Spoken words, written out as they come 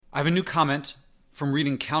I have a new comment from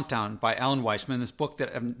reading Countdown by Alan Weissman, this book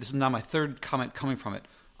that this is now my third comment coming from it.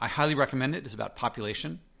 I highly recommend it. It's about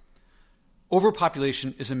population.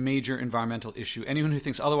 Overpopulation is a major environmental issue. Anyone who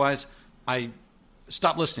thinks otherwise, I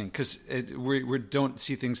stop listening because we don't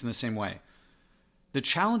see things in the same way. The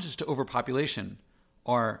challenges to overpopulation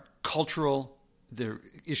are cultural, the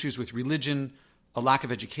issues with religion, a lack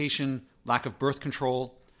of education, lack of birth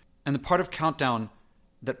control. And the part of Countdown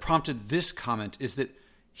that prompted this comment is that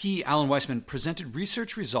he, Alan Weissman, presented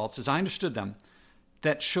research results, as I understood them,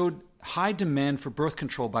 that showed high demand for birth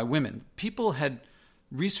control by women. People had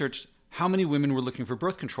researched how many women were looking for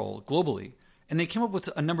birth control globally, and they came up with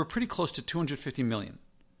a number pretty close to 250 million.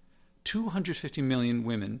 250 million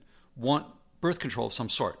women want birth control of some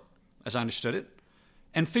sort, as I understood it,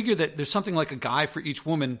 and figure that there's something like a guy for each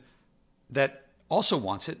woman that also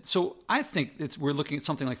wants it. So I think we're looking at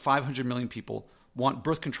something like 500 million people want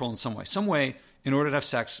birth control in some way in order to have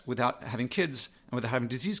sex without having kids and without having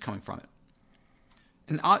disease coming from it.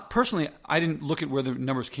 And personally, I didn't look at where the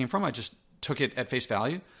numbers came from. I just took it at face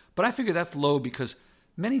value. But I figure that's low because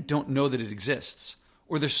many don't know that it exists,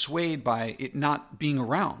 or they're swayed by it not being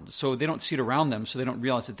around. So they don't see it around them, so they don't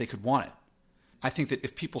realize that they could want it. I think that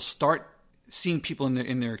if people start seeing people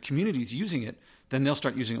in their communities using it, then they'll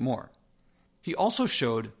start using it more. He also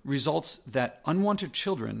showed results that unwanted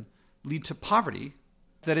children lead to poverty.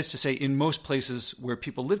 That is to say, in most places where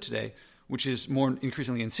people live today, which is more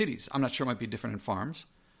increasingly in cities. I'm not sure it might be different in farms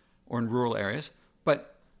or in rural areas,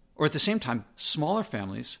 or at the same time, smaller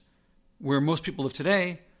families where most people live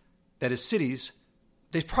today, that is cities,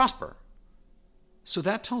 they prosper. So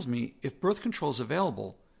that tells me if birth control is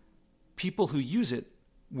available, people who use it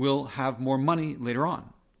will have more money later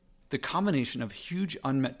on. The combination of huge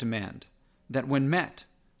unmet demand that when met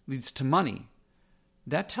leads to money,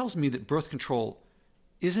 that tells me that birth control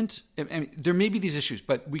isn't, I mean, there may be these issues,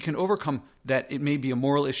 but we can overcome that. It may be a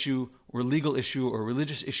moral issue or a legal issue or a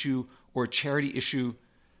religious issue or a charity issue.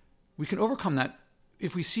 We can overcome that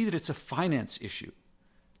if we see that it's a finance issue.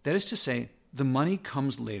 That is to say, the money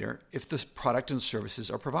comes later if the product and services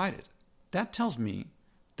are provided. That tells me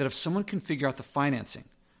that if someone can figure out the financing,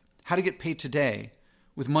 how to get paid today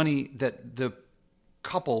with money that the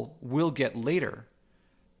couple will get later,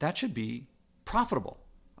 that should be profitable.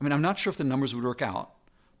 I mean, I'm not sure if the numbers would work out,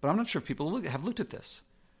 but I'm not sure if people have looked at this.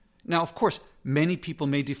 Now, of course, many people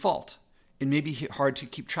may default. It may be hard to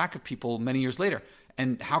keep track of people many years later.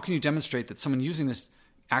 And how can you demonstrate that someone using this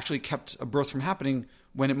actually kept a birth from happening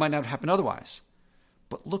when it might not have happened otherwise?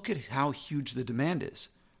 But look at how huge the demand is.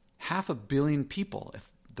 500 million people, if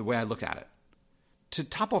the way I look at it. To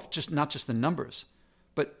top off not just the numbers,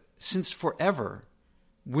 but since forever,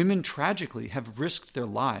 women tragically have risked their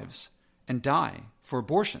lives and die for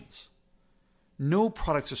abortions. No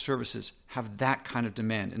products or services have that kind of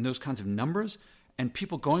demand and those kinds of numbers and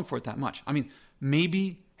people going for it that much. I mean,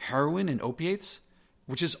 maybe heroin and opiates,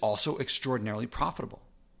 which is also extraordinarily profitable.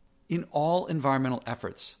 In all environmental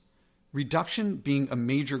efforts, reduction being a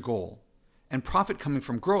major goal and profit coming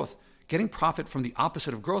from growth, getting profit from the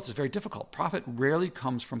opposite of growth is very difficult. Profit rarely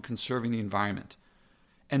comes from conserving the environment.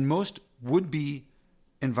 And most would-be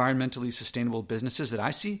environmentally sustainable businesses that I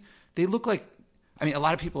see, they look like, I mean, a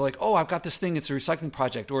lot of people are like, oh, I've got this thing, it's a recycling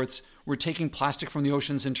project, or we're taking plastic from the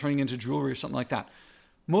oceans and turning it into jewelry or something like that.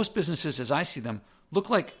 Most businesses, as I see them, look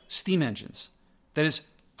like steam engines. That is,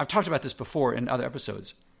 I've talked about this before in other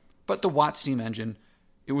episodes, but the Watt steam engine,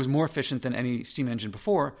 it was more efficient than any steam engine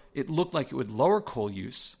before. It looked like it would lower coal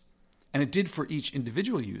use, and it did for each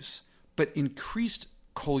individual use, but increased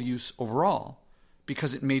coal use overall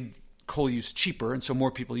because it made coal use cheaper, and so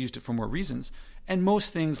more people used it for more reasons. And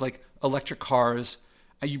most things like electric cars,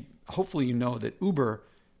 hopefully you know that Uber,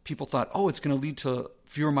 people thought, oh, it's going to lead to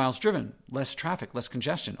fewer miles driven, less traffic, less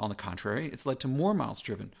congestion. On the contrary, it's led to more miles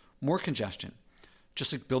driven, more congestion.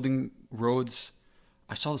 Just like building roads.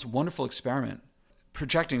 I saw this wonderful experiment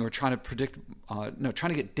projecting or trying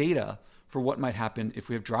to get data for what might happen if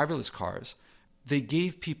we have driverless cars. They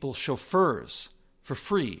gave people chauffeurs for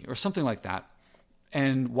free or something like that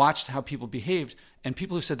and watched how people behaved. And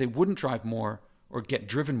people who said they wouldn't drive more or get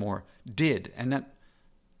driven more did. And that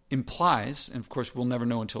implies, and of course we'll never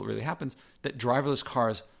know until it really happens, that driverless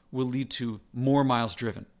cars will lead to more miles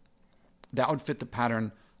driven. That would fit the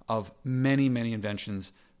pattern of many, many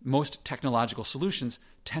inventions. Most technological solutions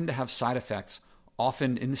tend to have side effects.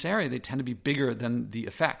 Often in this area, they tend to be bigger than the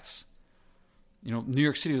effects. You know, New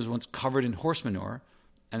York City was once covered in horse manure,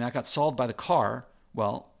 and that got solved by the car.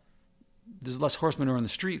 Well, there's less horse manure in the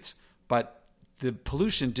streets, but the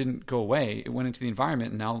pollution didn't go away. It went into the environment,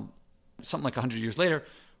 and now, something like 100 years later,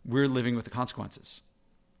 we're living with the consequences.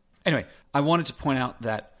 Anyway, I wanted to point out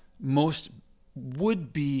that most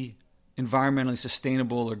would-be environmentally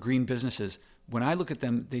sustainable or green businesses, when I look at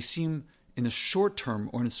them, they seem in the short term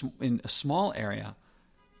or in a small area,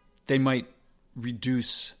 they might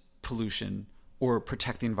reduce pollution or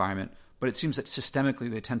protect the environment. But it seems that systemically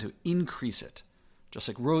they tend to increase it. Just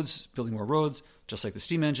like roads, building more roads, just like the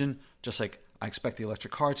steam engine, just like I expect the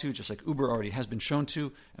electric car to, just like Uber already has been shown to,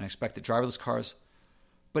 and I expect the driverless cars.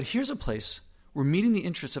 But here's a place where meeting the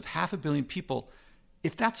interests of 500 million people,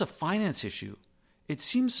 if that's a finance issue, it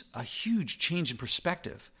seems a huge change in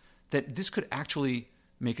perspective that this could actually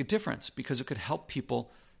make a difference because it could help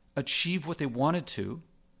people achieve what they wanted to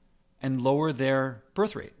and lower their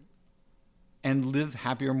birth rate and live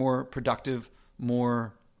happier, more productive,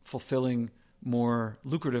 more fulfilling, more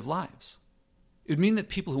lucrative lives. It would mean that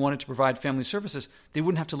people who wanted to provide family services, they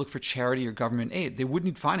wouldn't have to look for charity or government aid. They wouldn't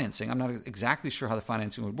need financing. I'm not exactly sure how the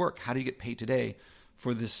financing would work. How do you get paid today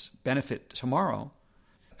for this benefit tomorrow?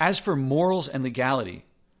 As for morals and legality,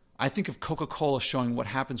 I think of Coca-Cola showing what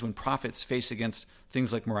happens when profits face against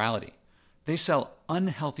things like morality. They sell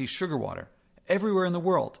unhealthy sugar water everywhere in the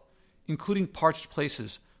world, including parched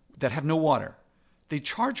places that have no water. They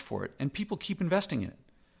charge for it, and people keep investing in it.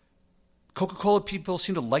 Coca-Cola people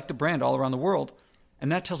seem to like the brand all around the world,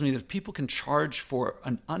 and that tells me that if people can charge for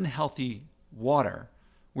an unhealthy water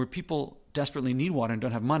where people desperately need water and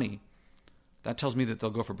don't have money, that tells me that they'll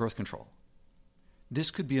go for birth control. This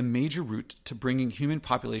could be a major route to bringing human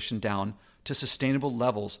population down to sustainable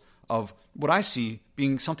levels of what I see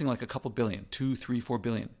being something like a couple billion, 2, 3, 4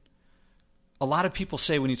 billion. A lot of people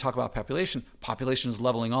say when you talk about population is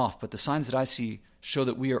leveling off, but the signs that I see show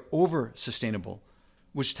that we are over-sustainable,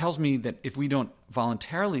 which tells me that if we don't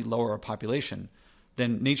voluntarily lower our population,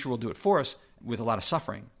 then nature will do it for us with a lot of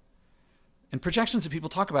suffering. And projections that people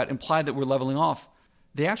talk about imply that we're leveling off.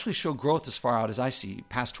 They actually show growth as far out as I see,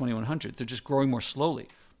 past 2100. They're just growing more slowly.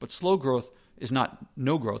 But slow growth is not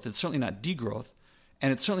no growth. It's certainly not degrowth.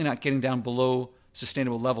 And it's certainly not getting down below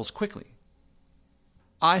sustainable levels quickly.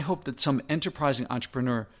 I hope that some enterprising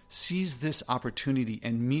entrepreneur sees this opportunity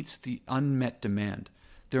and meets the unmet demand.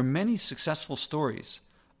 There are many successful stories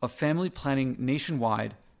of family planning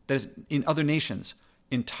nationwide, that is, in other nations,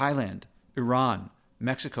 in Thailand, Iran,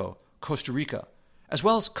 Mexico, Costa Rica, as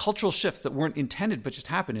well as cultural shifts that weren't intended but just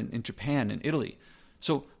happened in Japan and Italy.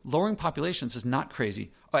 So lowering populations is not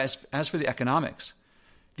crazy. As for the economics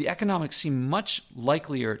seem much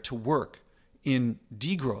likelier to work in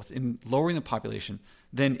degrowth, in lowering the population,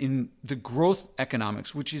 than in the growth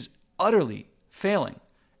economics, which is utterly failing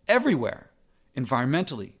everywhere,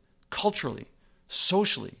 environmentally, culturally,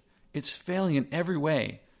 socially. It's failing in every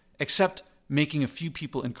way except making a few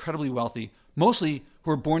people incredibly wealthy, mostly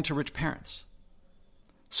who are born to rich parents.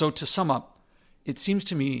 So to sum up, it seems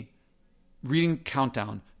to me, reading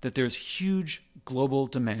Countdown, that there's huge global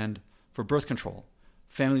demand for birth control,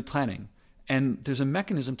 family planning, and there's a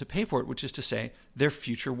mechanism to pay for it, which is to say their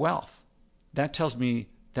future wealth. That tells me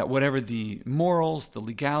that whatever the morals, the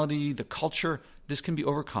legality, the culture, this can be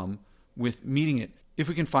overcome with meeting it if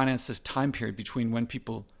we can finance this time period between when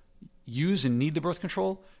people use and need the birth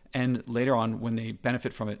control and later on when they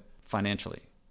benefit from it financially.